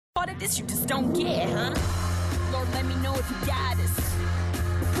Part of this you just don't get, huh? Lord, let me know if you got us.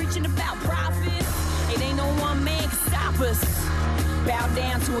 We're preaching about profits. It ain't no one man can stop us. Bow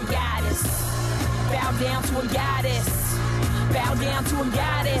down to a goddess. Bow down to a goddess. Bow down to a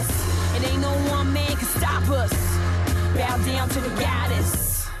goddess. It ain't no one man can stop us. Bow down to the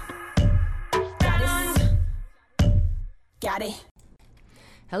goddess. Goddess. Got it.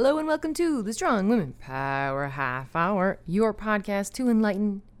 Hello and welcome to the Strong Women Power Half Hour, your podcast to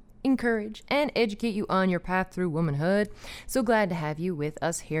enlighten, encourage, and educate you on your path through womanhood. So glad to have you with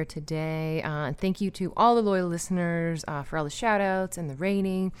us here today. And thank you to all the loyal listeners for all the shout outs and the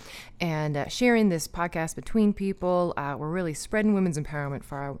rating and sharing this podcast between people. We're really spreading women's empowerment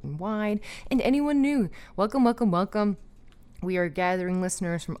far and wide. And anyone new, welcome, welcome, welcome. We are gathering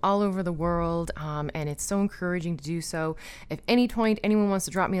listeners from all over the world, and it's so encouraging to do so. If any point anyone wants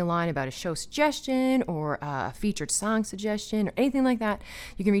to drop me a line about a show suggestion or a featured song suggestion or anything like that,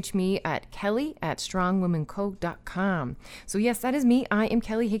 you can reach me at kelly@strongwomenco.com. So yes, that is me. I am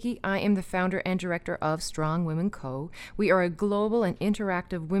Kelly Hickey. I am the founder and director of Strong Women Co. We are a global and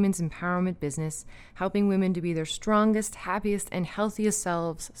interactive women's empowerment business, helping women to be their strongest, happiest, and healthiest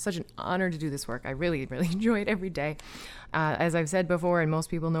selves. Such an honor to do this work. I really, really enjoy it every day. As I've said before, and most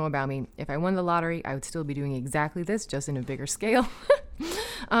people know about me, if I won the lottery, I would still be doing exactly this, just in a bigger scale.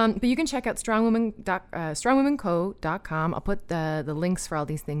 But you can check out strongwomenco.com. I'll put the links for all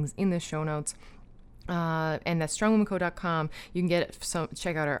these things in the show notes. And that's strongwomenco.com. You can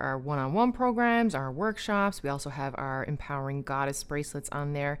check out our one-on-one programs, our workshops. We also have our Empowering Goddess bracelets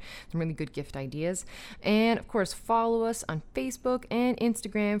on there. Some really good gift ideas. And of course, follow us on Facebook and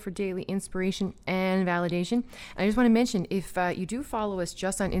Instagram for daily inspiration and validation. And I just want to mention, if you do follow us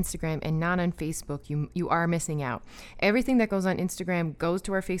just on Instagram and not on Facebook, you are missing out. Everything that goes on Instagram goes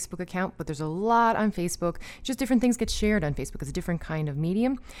to our Facebook account, but there's a lot on Facebook. Just different things get shared on Facebook. It's a different kind of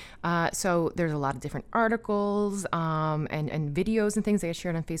medium. So there's a lot of different articles and videos and things that get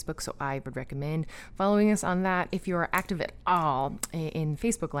shared on Facebook. So I would recommend following us on that if you are active at all in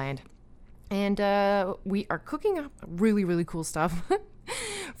Facebook land. And we are cooking up really, really cool stuff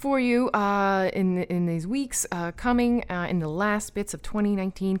for you in these weeks coming in the last bits of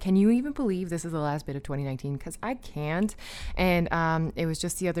 2019. Can you even believe this is the last bit of 2019? Because I can't. And it was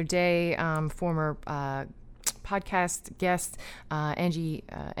just the other day, former podcast guest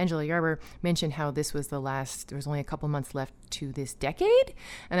Angela Yarber mentioned how this was the last. There was only a couple months left to this decade,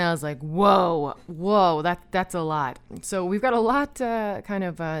 and I was like, whoa, that's a lot. So we've got a lot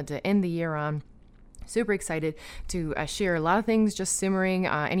to end the year on. Super excited to share a lot of things just simmering.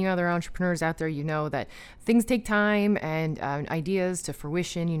 Any other entrepreneurs out there, you know that things take time and ideas to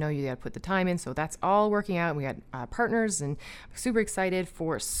fruition. You know, you got to put the time in. So that's all working out. We got partners, and super excited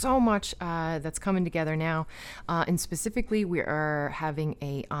for so much that's coming together now. And specifically, we are having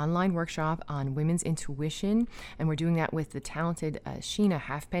a online workshop on women's intuition, and we're doing that with the talented Sheena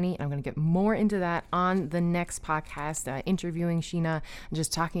Halfpenny. And I'm going to get more into that on the next podcast, interviewing Sheena and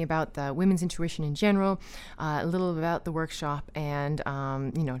just talking about the women's intuition in general. A little about the workshop and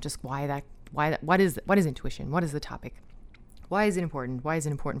just what is intuition? What is the topic? Why is it important? Why is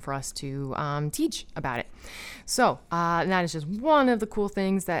it important for us to teach about it? So that is just one of the cool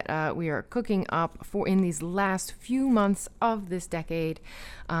things that we are cooking up for in these last few months of this decade.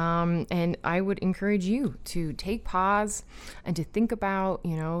 And I would encourage you to take pause and to think about,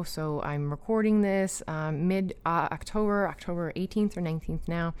 so I'm recording this mid-October, October 18th or 19th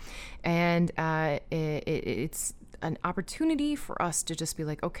now. And it's an opportunity for us to just be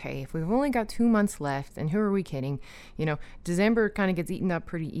like, okay, if we've only got 2 months left, and who are we kidding? December kind of gets eaten up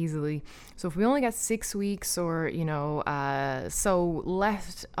pretty easily. So if we only got 6 weeks or, so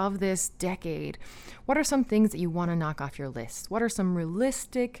left of this decade, what are some things that you want to knock off your list? What are some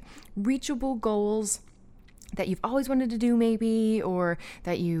realistic, reachable goals that you've always wanted to do maybe, or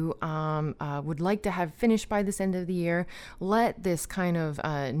that you would like to have finished by this end of the year? Let this kind of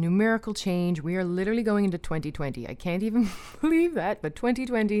numerical change. We are literally going into 2020. I can't even believe that, but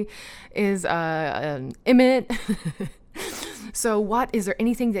 2020 is imminent. So is there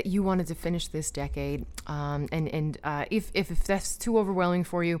anything that you wanted to finish this decade? If that's too overwhelming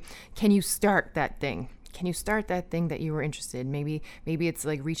for you, can you start that thing? Can you start that thing that you were interested in? Maybe it's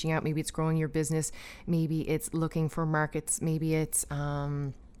like reaching out. Maybe it's growing your business. Maybe it's looking for markets. Maybe it's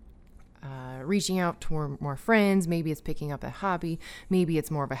reaching out to more friends. Maybe it's picking up a hobby. Maybe it's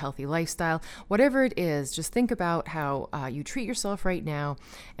more of a healthy lifestyle. Whatever it is, just think about how you treat yourself right now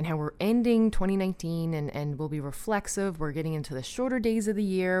and how we're ending 2019 and we'll be reflexive. We're getting into the shorter days of the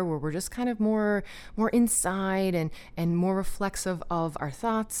year where we're just kind of more inside and more reflexive of our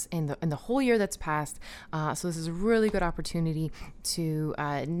thoughts and the whole year that's passed. So this is a really good opportunity to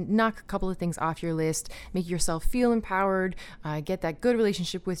knock a couple of things off your list, make yourself feel empowered, get that good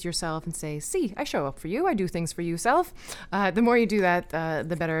relationship with yourself and say, see, I show up for you. I do things for you, self. The more you do that,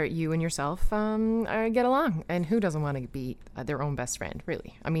 the better you and yourself get along. And who doesn't want to be their own best friend,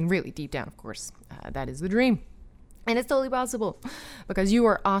 really? I mean, really, deep down, of course. That is the dream. And it's totally possible because you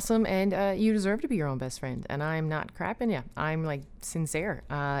are awesome and you deserve to be your own best friend. And I'm not crapping you. I'm like sincere.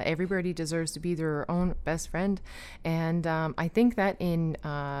 Everybody deserves to be their own best friend. And I think that in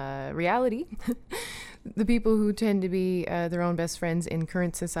reality, the people who tend to be their own best friends in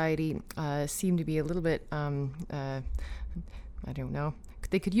current society seem to be a little bit, I don't know,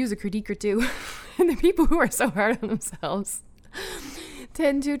 they could use a critique or two. And the people who are so hard on themselves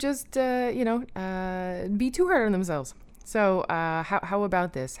tend to just, be too hard on themselves. So how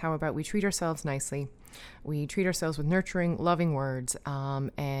about this? How about we treat ourselves nicely? We treat ourselves with nurturing, loving words,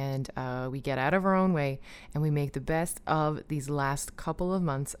 and we get out of our own way and we make the best of these last couple of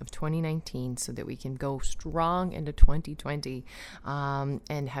months of 2019 so that we can go strong into 2020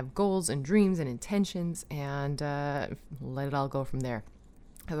 and have goals and dreams and intentions and let it all go from there.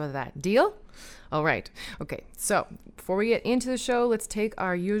 How about that? Deal? All right. Okay. So before we get into the show, let's take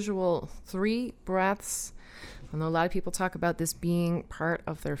our usual 3 breaths. I know a lot of people talk about this being part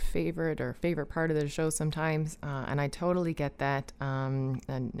of their favorite part of the show sometimes, and I totally get that.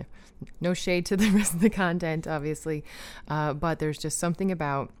 And no shade to the rest of the content, obviously, but there's just something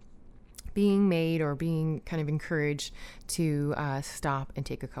about being made or being kind of encouraged to stop and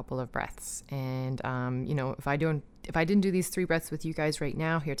take a couple of breaths. And if I didn't do these 3 breaths with you guys right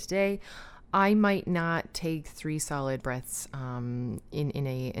now here today, I might not take 3 solid breaths in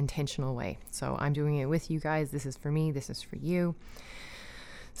a intentional way. So I'm doing it with you guys. This is for me. This is for you.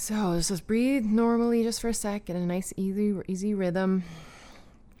 So let's just breathe normally just for a sec, get a nice easy rhythm.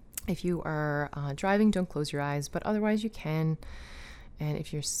 If you are driving, don't close your eyes, but otherwise you can. And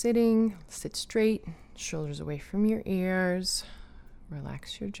if you're sitting, sit straight, shoulders away from your ears.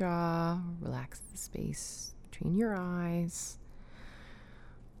 Relax your jaw, relax the space between your eyes.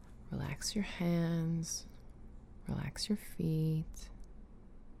 Relax your hands, relax your feet.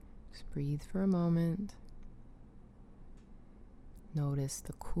 Just breathe for a moment. Notice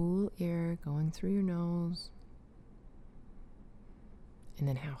the cool air going through your nose, and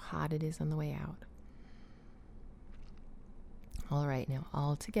then how hot it is on the way out. All right, now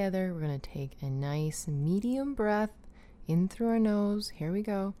all together, we're going to take a nice medium breath in through our nose. Here we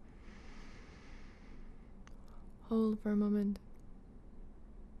go. Hold for a moment.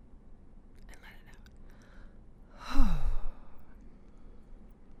 And let it out. All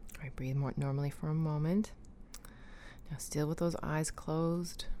right, breathe more normally for a moment. Now, still with those eyes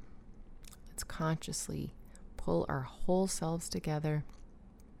closed, let's consciously pull our whole selves together.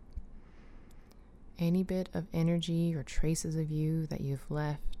 Any bit of energy or traces of you that you've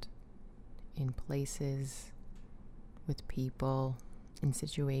left in places, with people, in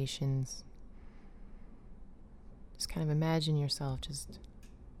situations. Just kind of imagine yourself just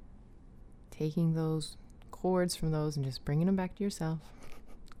taking those cords from those and just bringing them back to yourself,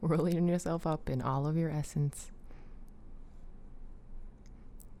 rolling yourself up in all of your essence.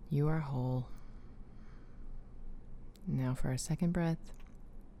 You are whole. Now for our second breath,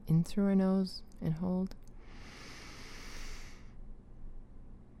 in through our nose and hold.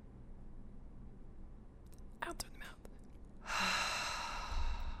 Out through the mouth.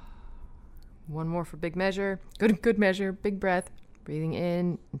 One more for big measure. Good measure, big breath. Breathing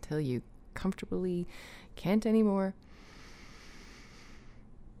in until you comfortably can't anymore.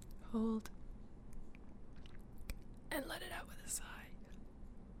 Hold. And let it out with a sigh.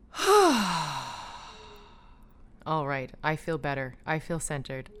 All right, I feel better. I feel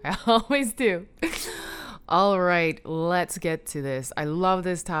centered. I always do. All right, let's get to this. I love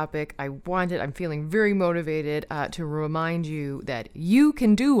this topic. I'm feeling very motivated to remind you that you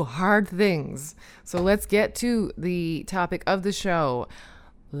can do hard things. So let's get to the topic of the show.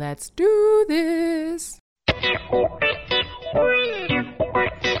 Let's do this.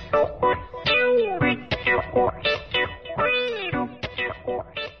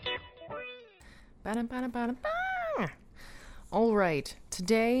 All right,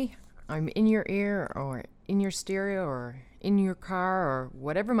 today I'm in your ear or in your stereo or in your car or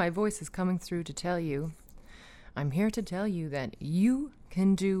whatever my voice is coming through to tell you. I'm here to tell you that you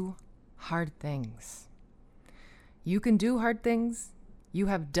can do hard things. You can do hard things. You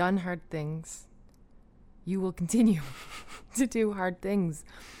have done hard things. You will continue to do hard things.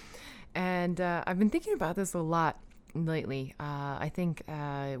 And I've been thinking about this a lot lately. I think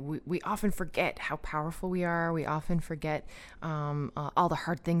we often forget how powerful we are. We often forget all the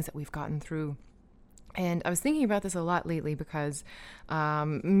hard things that we've gotten through. And I was thinking about this a lot lately because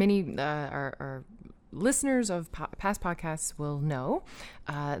many our listeners of past podcasts will know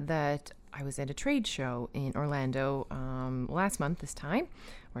that I was at a trade show in Orlando last month this time,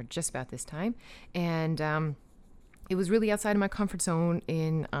 or just about this time. And it was really outside of my comfort zone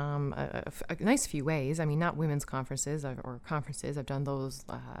in a nice few ways. I mean, not women's conferences or conferences. I've done those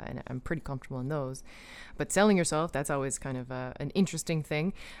and I'm pretty comfortable in those. But selling yourself, that's always kind of an interesting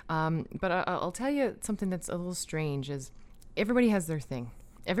thing. But I'll tell you something that's a little strange is everybody has their thing.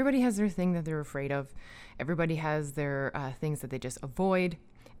 Everybody has their thing that they're afraid of. Everybody has their things that they just avoid.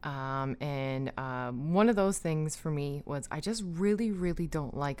 And one of those things for me was I just really, really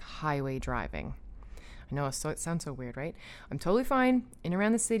don't like highway driving. I know it sounds so weird, right? I'm totally fine in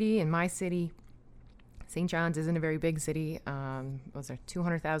around the city, in my city. St. John's isn't a very big city. Those are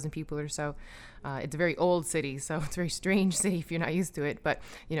 200,000 people or so. It's a very old city, so it's a very strange city if you're not used to it. But,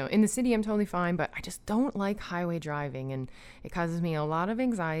 in the city, I'm totally fine. But I just don't like highway driving, and it causes me a lot of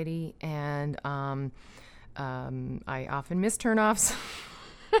anxiety. And I often miss turnoffs.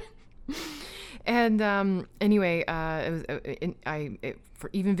 And anyway, for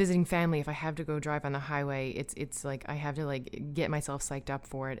even visiting family, if I have to go drive on the highway, it's like I have to like get myself psyched up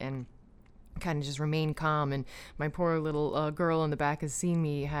for it and kind of just remain calm. And my poor little girl in the back has seen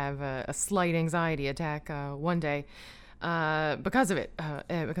me have a slight anxiety attack one day because of it,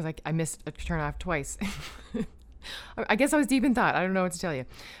 because I missed a turnoff twice. I guess I was deep in thought. I don't know what to tell you,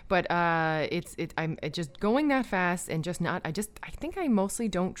 but I'm just going that fast and just not. I think I mostly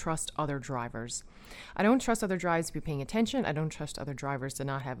don't trust other drivers. I don't trust other drivers to be paying attention. I don't trust other drivers to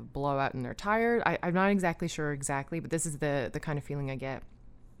not have a blowout in their tire. I'm not exactly sure but this is the kind of feeling I get.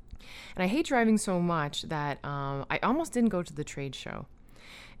 And I hate driving so much that I almost didn't go to the trade show.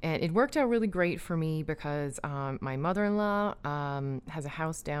 And it worked out really great for me because my mother-in-law has a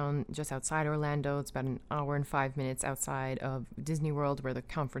house down just outside Orlando. It's about an hour and 5 minutes outside of Disney World where the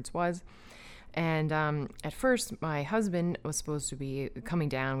conference was. And at first, my husband was supposed to be coming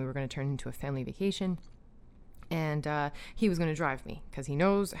down. We were going to turn into a family vacation. And he was going to drive me because he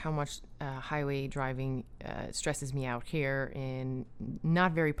knows how much highway driving stresses me out here in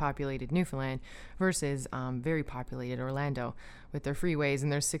not very populated Newfoundland versus very populated Orlando with their freeways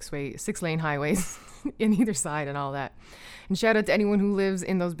and their six-lane highways in either side and all that. And shout out to anyone who lives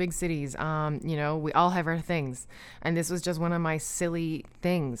in those big cities. We all have our things. And this was just one of my silly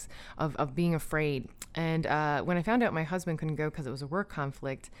things of being afraid. And when I found out my husband couldn't go because it was a work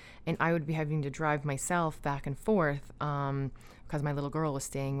conflict and I would be having to drive myself back and forth because my little girl was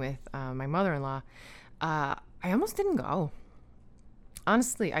staying with my mother-in-law, I almost didn't go.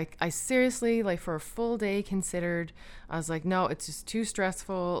 Honestly, I seriously, like for a full day considered, I was like, no, it's just too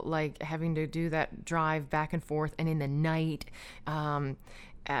stressful, like having to do that drive back and forth and in the night.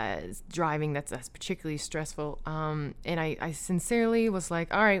 Driving that's particularly stressful, and I sincerely was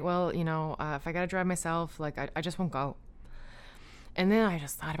like, all right, well, if I gotta drive myself, like I just won't go. And then I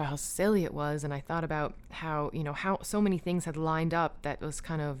just thought about how silly it was, and I thought about how how so many things had lined up that was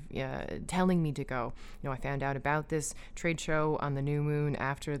kind of telling me to go. I found out about this trade show on the new moon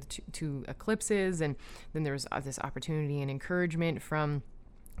after the two eclipses, and then there was this opportunity and encouragement from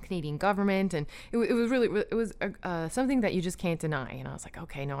Canadian government, and it was something that you just can't deny. And I was like,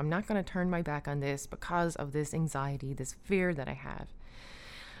 okay, no, I'm not going to turn my back on this because of this anxiety, this fear that I have.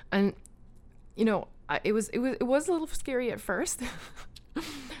 And it was a little scary at first.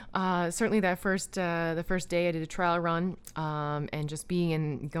 Certainly that the first day I did a trial run, and just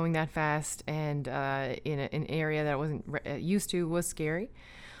going that fast and in an area that I wasn't used to was scary.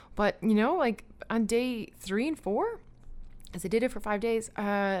 But like on day 3 and 4. As I did it for 5 days,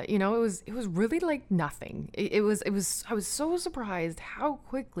 it was really like nothing. I was so surprised how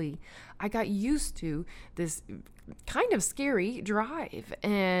quickly I got used to this kind of scary drive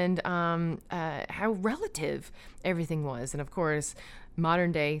and how relative everything was. And of course,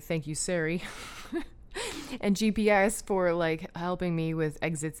 modern day, thank you, Siri, and GPS for like helping me with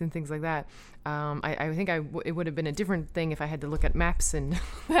exits and things like that. I think it would have been a different thing if I had to look at maps and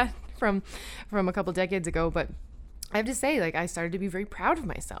that from a couple decades ago, but I have to say, like, I started to be very proud of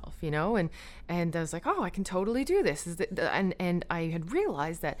myself, and I was like, oh, I can totally do this. And I had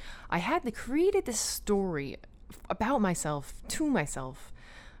realized that I had created this story about myself, to myself,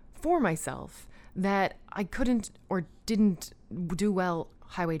 for myself, that I couldn't or didn't do well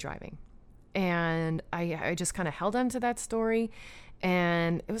highway driving. And I just kind of held on to that story,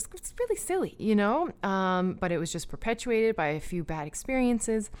 and it's really silly, you know, but it was just perpetuated by a few bad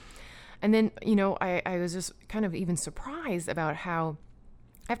experiences. And then, you know, I was just kind of even surprised about how,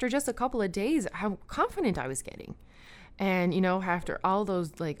 after just a couple of days, how confident I was getting. And, you know, after all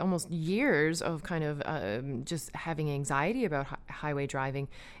those like almost years of kind of just having anxiety about highway driving,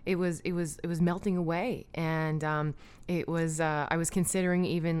 it was melting away. And I was considering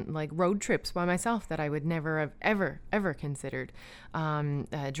even like road trips by myself that I would never have ever considered,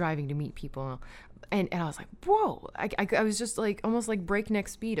 driving to meet people. And I was like, whoa, I was just like almost like breakneck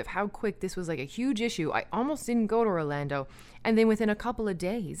speed of how quick this was like a huge issue. I almost didn't go to Orlando. And then within a couple of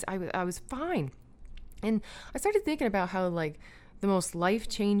days, I was fine. And I started thinking about how like the most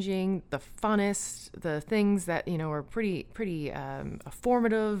life-changing, the funnest, the things that, you know, are pretty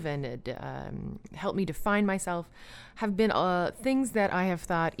formative and helped me define myself have been things that I have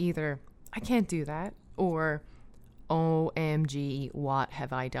thought either I can't do that or OMG, what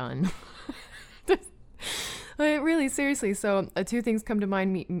have I done? Really, seriously. So two things come to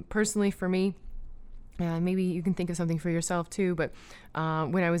mind personally for me. Maybe you can think of something for yourself too, but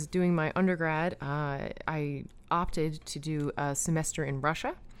when I was doing my undergrad, I opted to do a semester in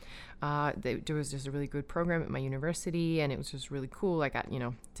Russia. There was just a really good program at my university, and it was just really cool. I got, you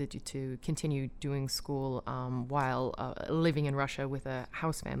know, to continue doing school while living in Russia with a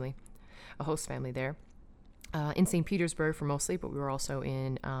host family there. In St. Petersburg for mostly, but we were also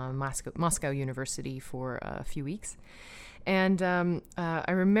in Moscow University for a few weeks. And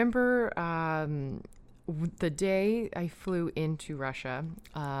I remember the day I flew into Russia,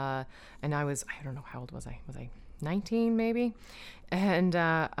 and I don't know, how old was I? Was I 19 maybe? And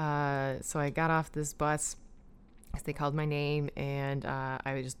so I got off this bus. They called my name, and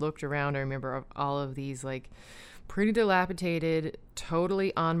I just looked around. I remember all of these like pretty dilapidated,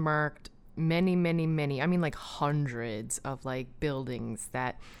 totally unmarked, many, I mean like hundreds of like buildings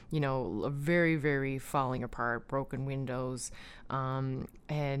that, you know, very, very falling apart, broken windows. And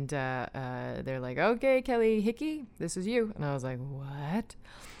they're like, okay, Kelly Hickey, this is you. And I was like, what?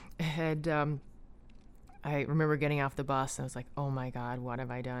 And I remember getting off the bus, and I was like, oh my God, what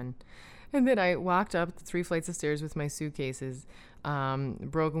have I done? And then I walked up the 3 flights of stairs with my suitcases,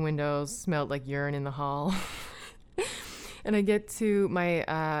 broken windows, smelled like urine in the hall. And I get to my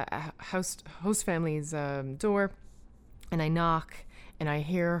host family's door, and I knock, and I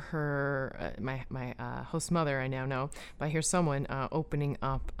hear her, my host mother, I now know, but I hear someone opening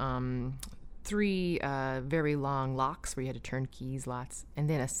up 3 very long locks where you had to turn keys, lots, and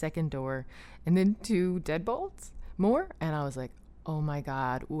then a second door, and then 2 deadbolts more. And I was like, oh my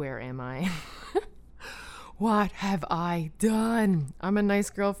God, where am I? What have I done? I'm a nice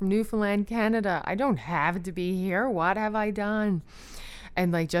girl from Newfoundland, Canada. I don't have to be here. What have I done?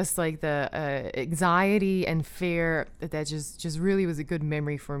 And like just like the anxiety and fear that just really was a good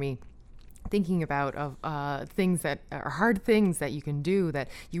memory for me. Thinking about things that are hard things that you can do that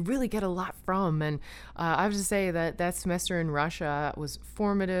you really get a lot from. And I have to say that semester in Russia was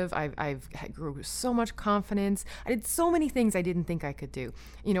formative. I've grew so much confidence. I did so many things I didn't think I could do.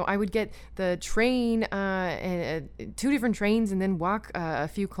 You know, I would get the train, 2 different trains, and then walk a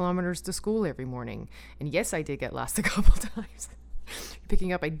few kilometers to school every morning. And yes, I did get lost a couple times.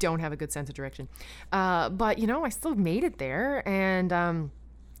 Picking up, I don't have a good sense of direction. But, you know, I still made it there. And,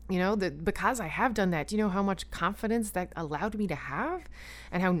 you know, because I have done that, do you know how much confidence that allowed me to have?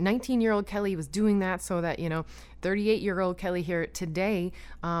 And how 19-year-old Kelly was doing that so that, you know, 38-year-old Kelly here today,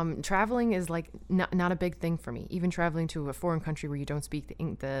 traveling is like not a big thing for me. Even traveling to a foreign country where you don't speak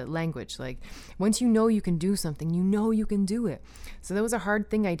the language. Like, once you know you can do something, you know you can do it. So that was a hard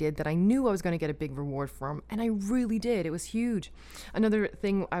thing I did that I knew I was going to get a big reward from. And I really did. It was huge. Another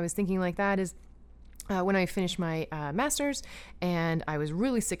thing I was thinking like that is, when I finished my master's, and I was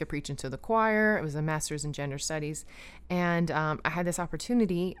really sick of preaching to the choir. It was a master's in gender studies, and I had this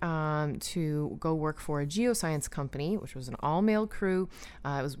opportunity to go work for a geoscience company, which was an all-male crew.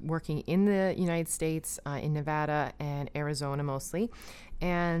 I was working in the United States, in Nevada and Arizona mostly,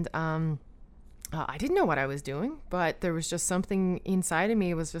 and I didn't know what I was doing, but there was just something inside of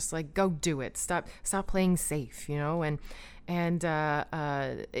me. It was just like, go do it. Stop playing safe, you know. And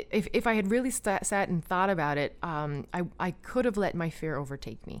if I had really sat and thought about it, I could have let my fear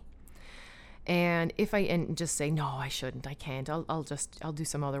overtake me. And and just say, no, I shouldn't, I can't, I'll do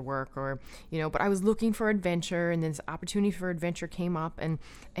some other work, or, you know, but I was looking for adventure, and this opportunity for adventure came up, and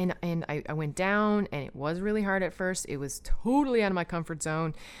I went down, and it was really hard at first. It was totally out of my comfort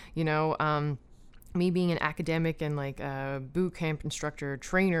zone, you know. me being an academic and like a boot camp instructor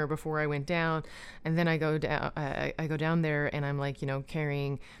trainer before I went down, and then I go down I go down there and I'm like, you know,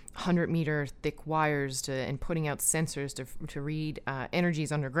 carrying 100-meter thick wires and putting out sensors to read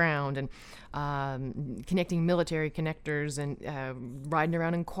energies underground, and connecting military connectors, and riding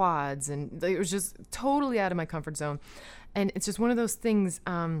around in quads, and it was just totally out of my comfort zone. And it's just one of those things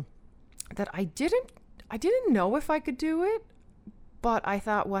that I didn't know if I could do it, but I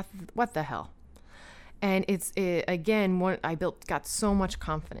thought, what the hell. And again, got so much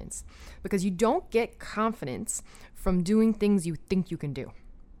confidence, because you don't get confidence from doing things you think you can do.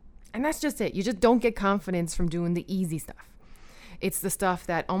 And that's just it. You just don't get confidence from doing the easy stuff. It's the stuff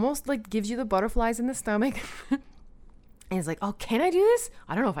that almost like gives you the butterflies in the stomach. And it's like, oh, can I do this?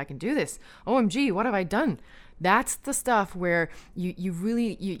 I don't know if I can do this. OMG, what have I done? That's the stuff where you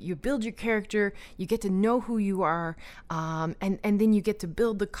really build your character, you get to know who you are, and then you get to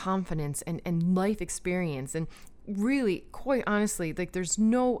build the confidence and life experience. And really, quite honestly, like there's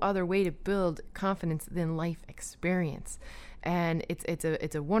no other way to build confidence than life experience. And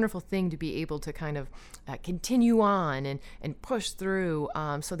it's a wonderful thing to be able to kind of continue on and push through,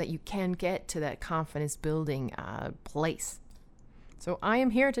 so that you can get to that confidence building place. So I am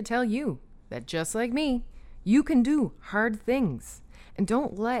here to tell you that just like me, you can do hard things, and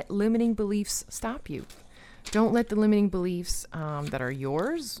don't let limiting beliefs stop you. Don't let the limiting beliefs that are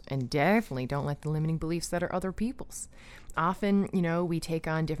yours, and definitely don't let the limiting beliefs that are other people's. Often, you know, we take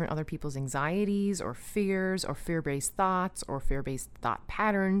on different other people's anxieties or fears or fear-based thoughts or fear-based thought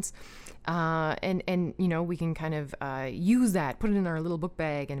patterns. And you know, we can kind of use that, put it in our little book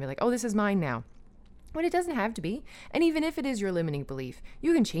bag and be like, oh, this is mine now. But it doesn't have to be. And even if it is your limiting belief,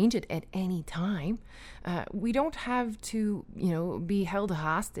 you can change it at any time. We don't have to, you know, be held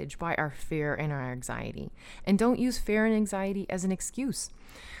hostage by our fear and our anxiety. And don't use fear and anxiety as an excuse.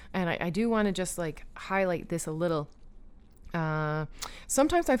 And I do want to just like highlight this a little.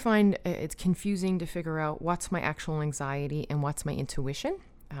 Sometimes I find it's confusing to figure out what's my actual anxiety and what's my intuition.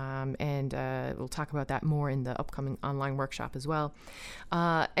 And we'll talk about that more in the upcoming online workshop as well.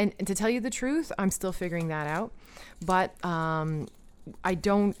 And to tell you the truth, I'm still figuring that out. But when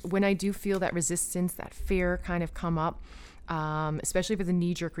I do feel that resistance, that fear kind of come up, especially if it's a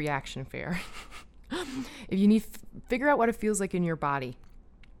knee-jerk reaction fear, if you figure out what it feels like in your body.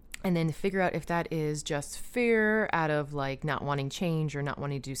 And then figure out if that is just fear out of like not wanting change or not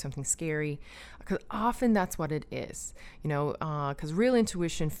wanting to do something scary. Because often that's what it is, you know, because real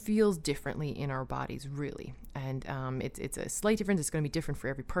intuition feels differently in our bodies, really. And it's a slight difference. It's going to be different for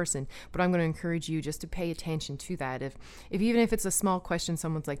every person. But I'm going to encourage you just to pay attention to that. If even if it's a small question,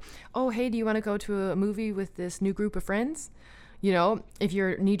 someone's like, oh, hey, do you want to go to a movie with this new group of friends? You know, if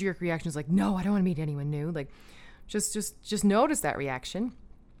your knee-jerk reaction is like, no, I don't want to meet anyone new. Like, just notice that reaction.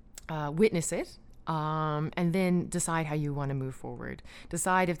 Witness it, and then decide how you want to move forward.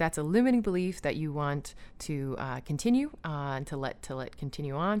 Decide if that's a limiting belief that you want to continue and to let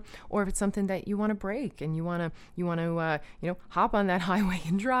continue on, or if it's something that you want to break and you want to hop on that highway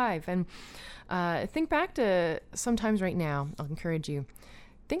and drive. And think back to sometimes right now. I'll encourage you.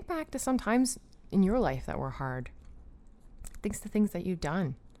 Think back to some times in your life that were hard. Think to things that you've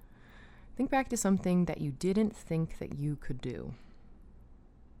done. Think back to something that you didn't think that you could do.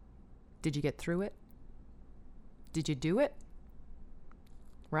 Did you get through it? Did you do it?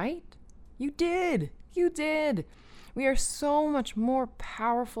 Right? You did. You did. We are so much more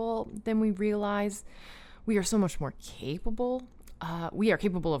powerful than we realize. We are so much more capable. We are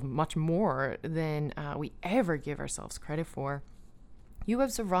capable of much more than we ever give ourselves credit for. You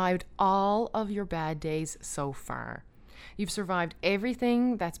have survived all of your bad days so far. You've survived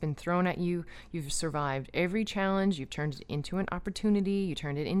everything that's been thrown at you. You've survived every challenge. You've turned it into an opportunity. You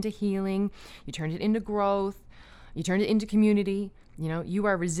turned it into healing. You turned it into growth. You turned it into community. You know, you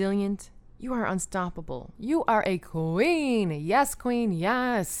are resilient. You are unstoppable. You are a queen. Yes, queen.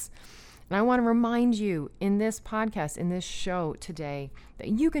 Yes. And I want to remind you in this podcast, in this show today, that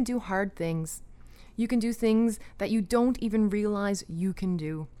you can do hard things. You can do things that you don't even realize you can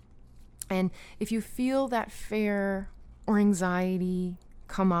do. And if you feel that fear or anxiety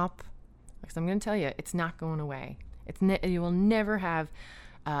come up, because I'm going to tell you, it's not going away. You will never have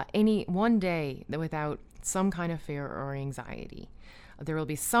any one day without some kind of fear or anxiety. There will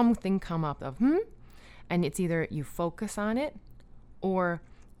be something come up of, and it's either you focus on it or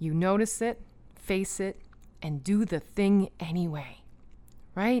you notice it, face it, and do the thing anyway,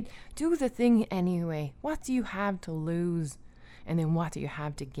 right? Do the thing anyway. What do you have to lose? And then what do you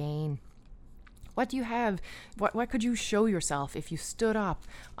have to gain? What do you have? What could you show yourself if you stood up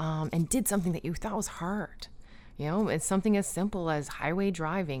and did something that you thought was hard? It's something as simple as highway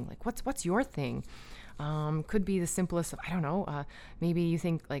driving. Like, what's your thing? Could be the simplest of, I don't know, maybe you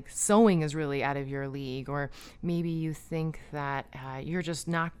think like sewing is really out of your league, or maybe you think that you're just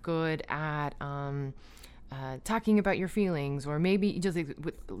not good at talking about your feelings, or maybe you just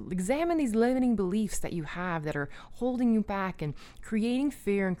examine these limiting beliefs that you have that are holding you back and creating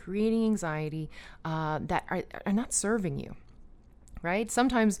fear and creating anxiety that are not serving you. Right?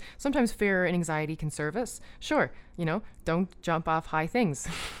 Sometimes fear and anxiety can serve us. Sure, don't jump off high things.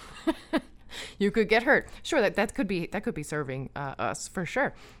 You could get hurt. Sure, that could be serving us for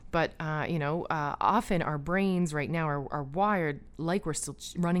sure. But often our brains right now are wired like we're still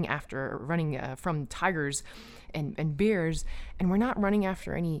running from tigers and bears, and we're not running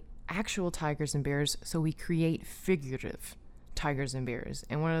after any actual tigers and bears. So we create figurative tigers and bears.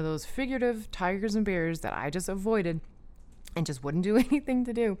 And one of those figurative tigers and bears that I just avoided and just wouldn't do anything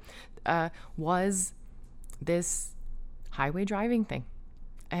to do was this highway driving thing.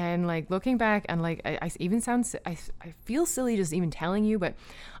 And like looking back, and like I feel silly just even telling you, but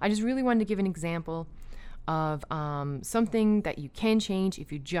I just really wanted to give an example of something that you can change if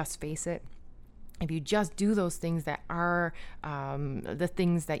you just face it. If you just do those things that are the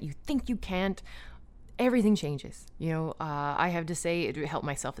things that you think you can't, everything changes. I have to say it helped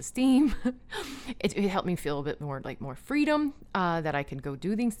my self-esteem. it helped me feel a bit more freedom, that I could go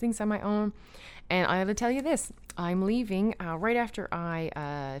do these things on my own. And I have to tell you this, I'm leaving right after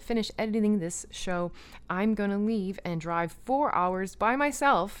I finish editing this show. I'm going to leave and drive 4 hours by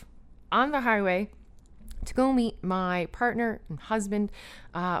myself on the highway to go meet my partner and husband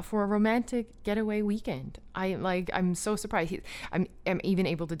for a romantic getaway weekend. I'm so surprised. I'm even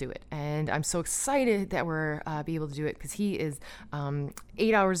able to do it, and I'm so excited that we're be able to do it, because he is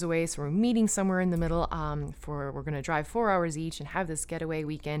 8 hours away. So we're meeting somewhere in the middle. We're going to drive 4 hours each and have this getaway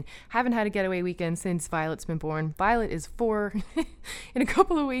weekend. Haven't had a getaway weekend since Violet's been born. Violet is 4 in a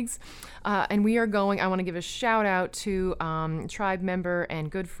couple of weeks, and we are going. I want to give a shout out to tribe member and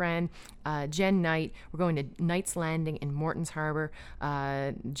good friend Jen Knight. We're going to Knight's Landing in Morton's Harbor.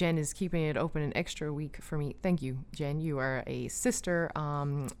 Jen is keeping it open an extra week for me. Thank you, Jen. You are a sister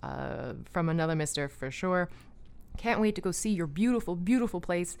from another mister for sure. Can't wait to go see your beautiful, beautiful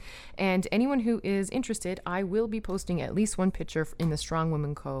place. And anyone who is interested, I will be posting at least one picture in the Strong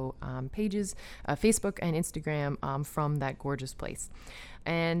Women Co. pages, Facebook and Instagram, from that gorgeous place.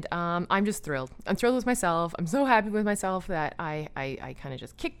 And I'm just thrilled. I'm thrilled with myself. I'm so happy with myself that I kind of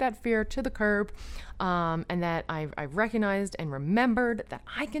just kicked that fear to the curb, and that I've recognized and remembered that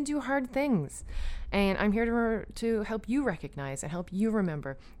I can do hard things. And I'm here to help you recognize and help you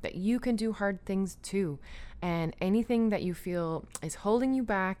remember that you can do hard things too. And anything that you feel is holding you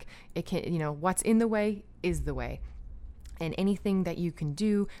back, it can, what's in the way is the way. And anything that you can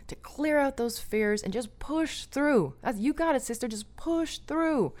do to clear out those fears and just push through. You got it, sister. Just push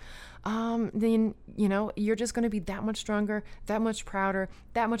through. Then, you're just going to be that much stronger, that much prouder,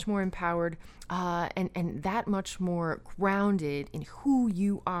 that much more empowered, and that much more grounded in who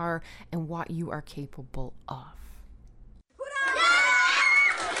you are and what you are capable of.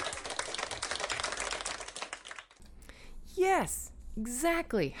 Yes,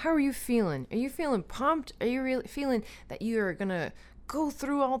 exactly. How are you feeling? Are you feeling pumped? Are you really feeling that you're going to go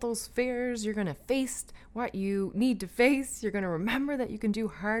through all those fears? You're going to face what you need to face? You're going to remember that you can do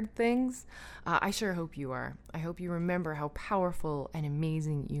hard things? I sure hope you are. I hope you remember how powerful and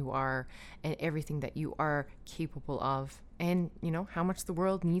amazing you are and everything that you are capable of. And, how much the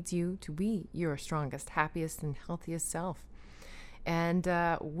world needs you to be your strongest, happiest, and healthiest self. And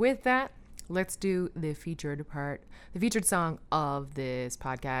with that, let's do the featured song of this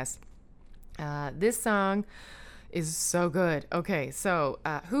podcast. This song is so good. Okay, so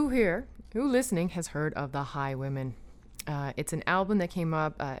who listening has heard of the Highwomen? It's an album that came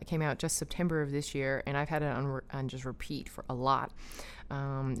out just September of this year, and I've had it on just repeat for a lot.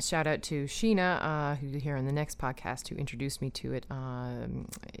 Shout out to Sheena, who you hear in the next podcast, who introduced me to it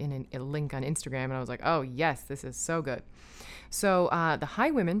in a link on Instagram, and I was like, oh yes, this is so good. So the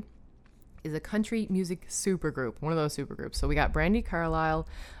Highwomen is a country music supergroup, one of those supergroups. So we got Brandi Carlile.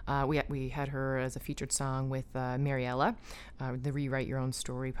 We had her as a featured song with Mariella, the Rewrite Your Own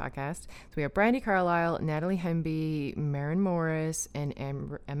Story podcast. So we have Brandi Carlile, Natalie Hemby, Maren Morris, and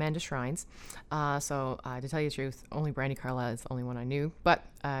Amanda Shrines. To tell you the truth, only Brandi Carlile is the only one I knew. But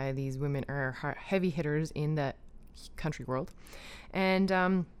these women are heavy hitters in the country world.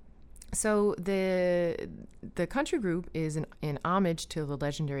 And so the country group is an homage to the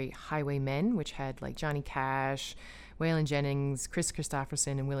legendary Highwaymen, which had like Johnny Cash, Waylon Jennings, Chris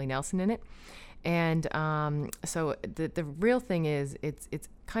Christopherson, and Willie Nelson in it. And so the real thing is it's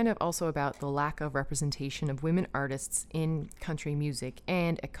kind of also about the lack of representation of women artists in country music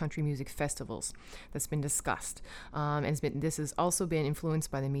and at country music festivals that's been discussed. And this has also been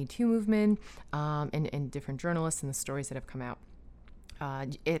influenced by the Me Too movement and different journalists and the stories that have come out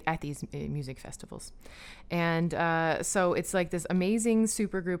at these music festivals. And so it's like this amazing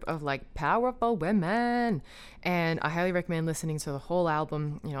super group of like powerful women, and I highly recommend listening to the whole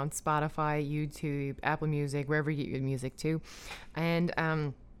album, on Spotify, YouTube, Apple Music, wherever you get your music too. And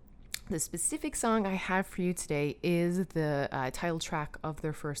the specific song I have for you today is the title track of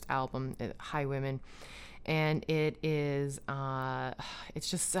their first album, Highwomen. And it is it's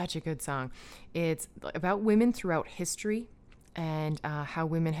just such a good song. It's about women throughout history, and how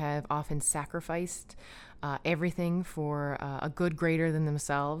women have often sacrificed everything for a good greater than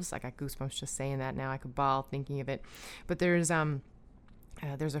themselves. I got goosebumps just saying that now. I could bawl thinking of it. But there's a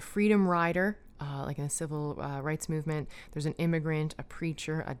freedom rider, like in the civil rights movement. There's an immigrant, a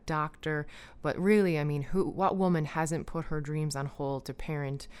preacher, a doctor. But really, I mean, what woman hasn't put her dreams on hold to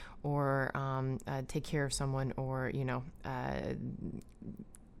parent or take care of someone, or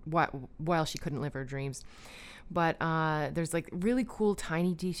while she couldn't live her dreams? But there's like really cool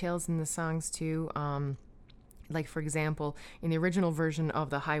tiny details in the songs too. Like, for example, in the original version of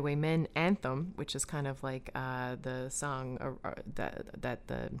the Highwaymen anthem, which is kind of like the song that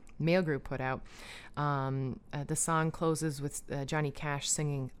the male group put out, the song closes with Johnny Cash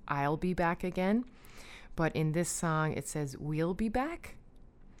singing "I'll Be Back Again." But in this song, it says "We'll be back."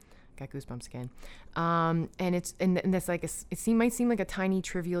 Got goosebumps again. And that's like might seem like a tiny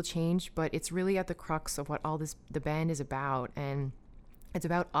trivial change, but it's really at the crux of what all the band is about. And it's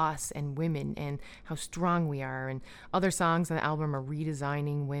about us and women and how strong we are. And other songs on the album are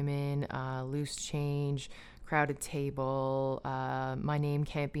Redesigning Women, Loose Change, Crowded Table, My Name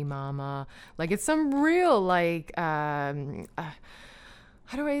Can't Be Mama. Like, it's some real like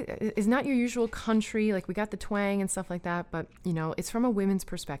it's not your usual country, like we got the twang and stuff like that, but it's from a women's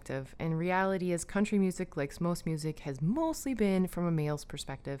perspective. And reality is, country music, like most music, has mostly been from a male's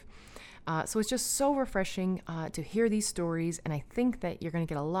perspective. So it's just so refreshing to hear these stories, and I think that you're going to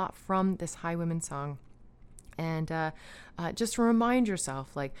get a lot from this Highwomen song. And just to remind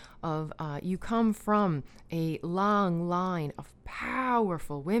yourself, of you come from a long line of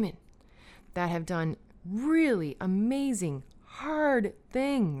powerful women that have done really amazing hard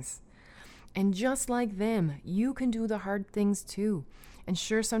things, and just like them, you can do the hard things too. And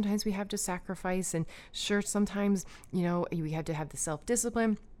sure, sometimes we have to sacrifice, and sure, sometimes we have to have the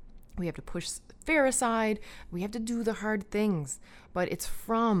self-discipline, we have to push fear aside, we have to do the hard things. But it's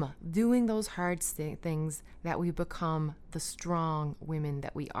from doing those hard things that we become the strong women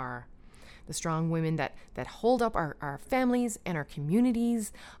that we are. The strong women that hold up our families and our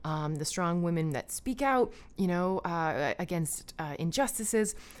communities, the strong women that speak out, against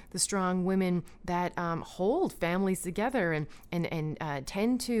injustices, the strong women that hold families together and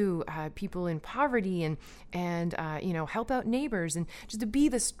tend to people in poverty and help out neighbors, and just to be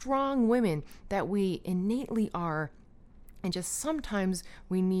the strong women that we innately are. And just sometimes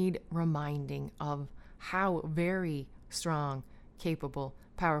we need reminding of how very strong, capable,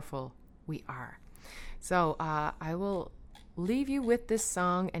 powerful we are. So I will leave you with this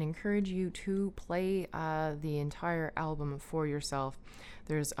song and encourage you to play the entire album for yourself.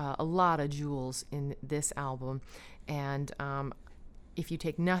 There's a lot of jewels in this album, and if you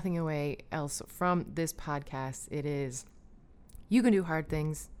take nothing away else from this podcast, it is you can do hard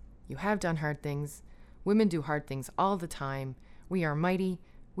things. You have done hard things. Women do hard things all the time. We are mighty.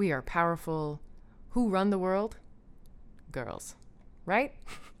 We are powerful. Who run the world? Girls, right?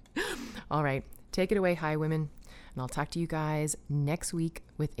 All right, take it away, Highwomen, and I'll talk to you guys next week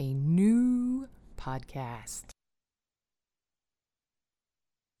with a new podcast.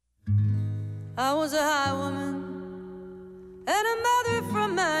 I was a high woman and a mother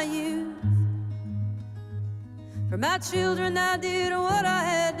from my youth. For my children I did what I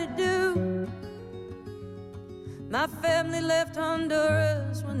had to do. My family left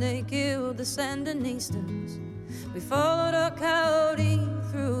Honduras when they killed the Sandinistas. We followed a coyote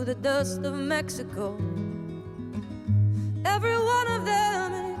through the dust of Mexico. Every one of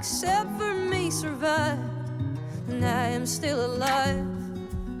them except for me survived, and I am still alive.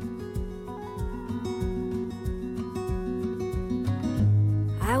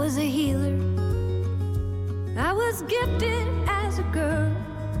 I was a healer. I was gifted as a girl.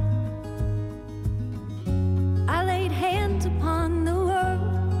 I laid hands upon the world.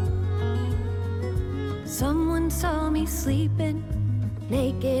 Someone saw me sleeping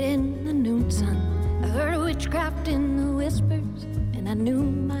naked in the noon sun. I heard witchcraft in the whispers, and I knew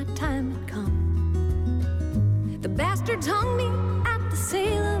my time had come. The bastards hung me at the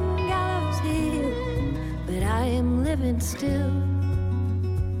Salem gallows hill, but I am living still.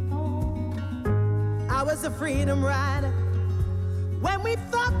 I was a freedom rider when we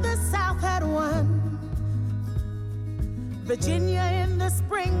thought the South had won. Virginia in the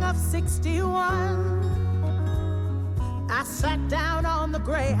spring of '61. I sat down on the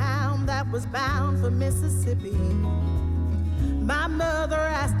Greyhound that was bound for Mississippi. My mother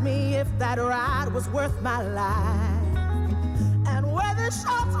asked me if that ride was worth my life. And when the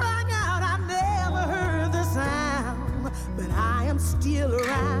shots rang out, I never heard the sound, but I am still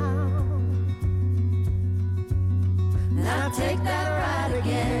around. And I'll take that ride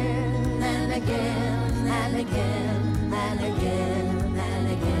again and again and again and again and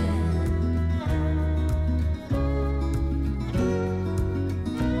again.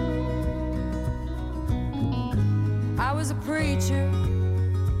 I was a preacher,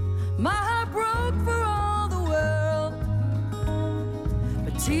 my heart broke for all the world,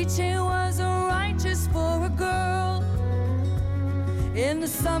 but teaching wasn't righteous for a girl. In the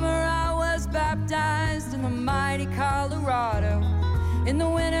summer I was baptized in the mighty Colorado. In the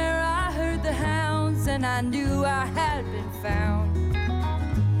winter I heard the hounds and I knew I had been found.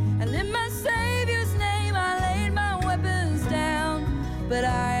 And in my Savior's name I laid my weapons down, but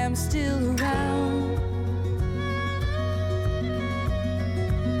I am still around.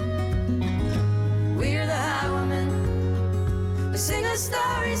 We're the highwaymen, we sing a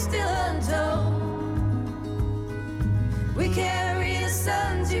story still untold. We carry the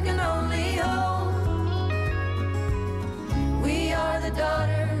sons you can only hold. We are the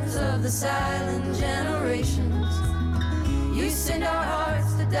daughters of the silent generations. You send our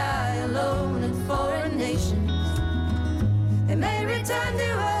hearts to die alone in foreign nations. They may return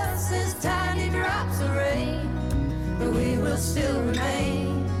to us as tiny drops of rain.